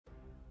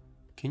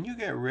Can you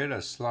get rid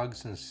of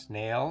slugs and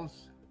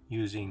snails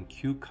using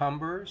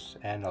cucumbers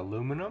and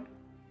aluminum?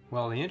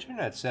 Well, the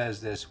internet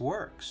says this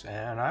works,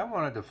 and I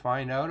wanted to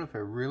find out if it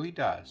really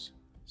does.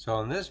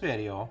 So in this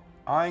video,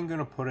 I'm going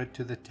to put it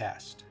to the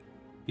test.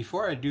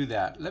 Before I do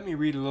that, let me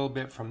read a little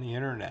bit from the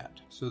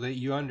internet so that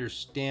you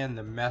understand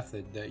the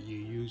method that you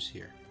use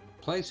here.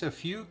 Place a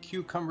few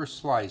cucumber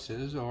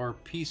slices or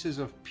pieces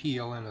of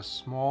peel in a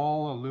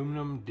small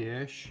aluminum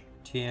dish,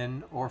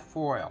 tin, or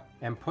foil,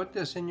 and put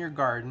this in your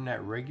garden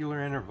at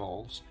regular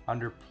intervals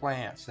under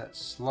plants that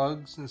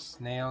slugs and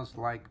snails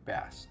like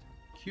best.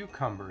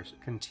 Cucumbers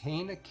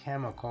contain a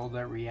chemical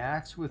that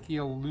reacts with the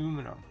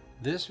aluminum.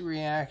 This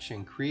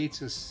reaction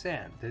creates a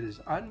scent that is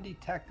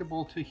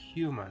undetectable to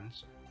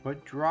humans,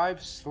 but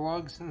drives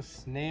slugs and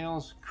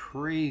snails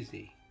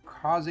crazy,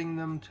 causing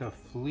them to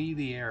flee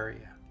the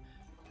area.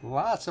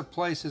 Lots of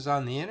places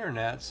on the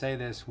internet say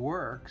this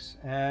works,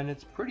 and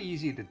it's pretty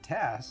easy to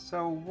test,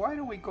 so why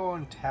don't we go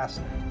and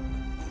test it?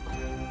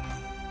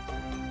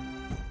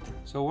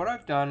 So what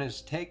I've done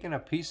is taken a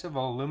piece of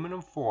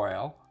aluminum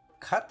foil,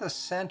 cut the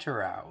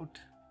center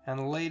out,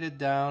 and laid it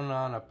down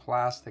on a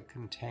plastic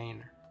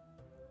container.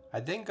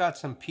 I then got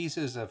some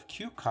pieces of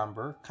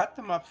cucumber, cut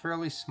them up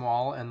fairly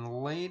small,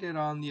 and laid it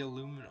on the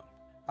aluminum.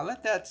 I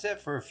let that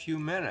sit for a few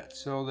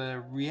minutes so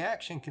the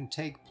reaction can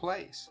take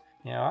place.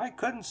 Now, I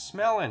couldn't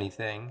smell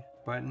anything,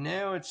 but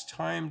now it's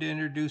time to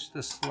introduce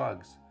the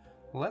slugs.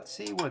 Let's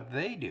see what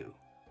they do.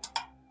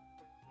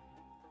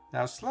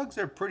 Now, slugs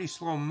are pretty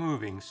slow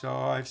moving, so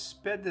I've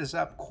sped this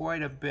up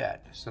quite a bit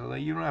so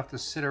that you don't have to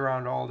sit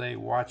around all day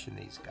watching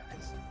these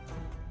guys.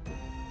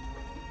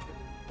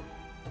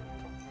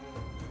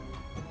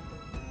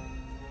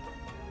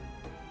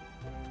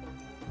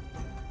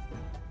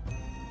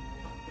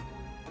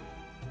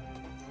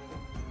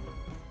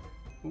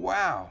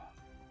 Wow!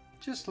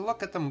 Just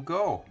look at them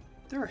go.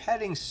 They're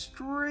heading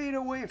straight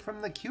away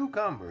from the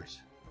cucumbers.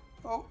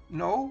 Oh,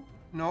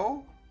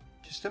 no,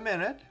 just a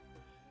minute.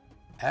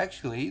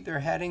 Actually,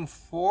 they're heading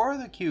for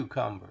the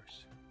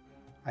cucumbers.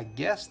 I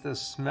guess the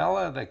smell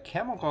of the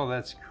chemical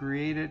that's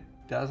created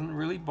doesn't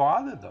really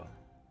bother them.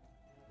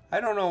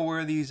 I don't know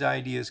where these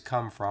ideas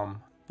come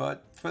from,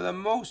 but for the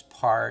most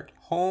part,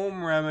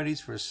 home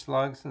remedies for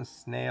slugs and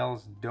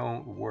snails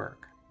don't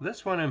work.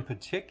 This one in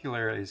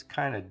particular is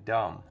kind of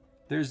dumb.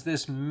 There's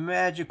this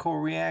magical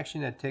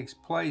reaction that takes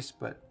place,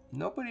 but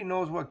nobody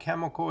knows what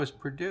chemical is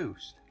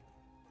produced.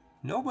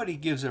 Nobody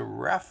gives a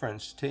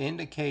reference to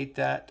indicate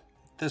that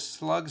the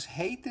slugs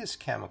hate this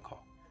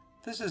chemical.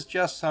 This is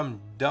just some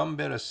dumb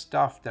bit of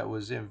stuff that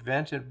was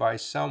invented by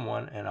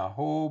someone and a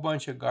whole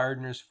bunch of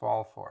gardeners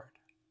fall for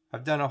it.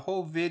 I've done a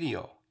whole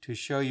video to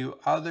show you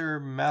other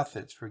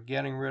methods for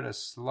getting rid of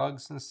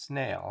slugs and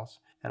snails,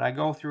 and I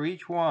go through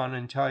each one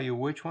and tell you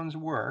which ones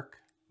work,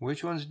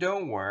 which ones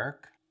don't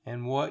work,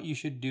 and what you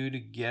should do to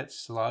get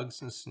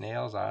slugs and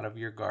snails out of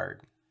your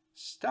garden.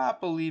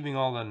 Stop believing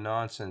all the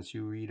nonsense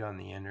you read on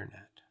the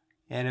internet.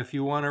 And if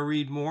you want to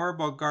read more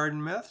about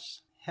garden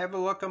myths, have a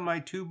look at my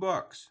two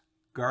books,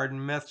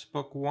 Garden Myths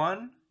Book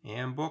 1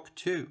 and Book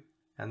 2.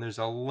 And there's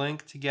a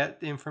link to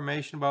get the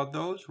information about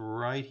those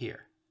right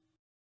here.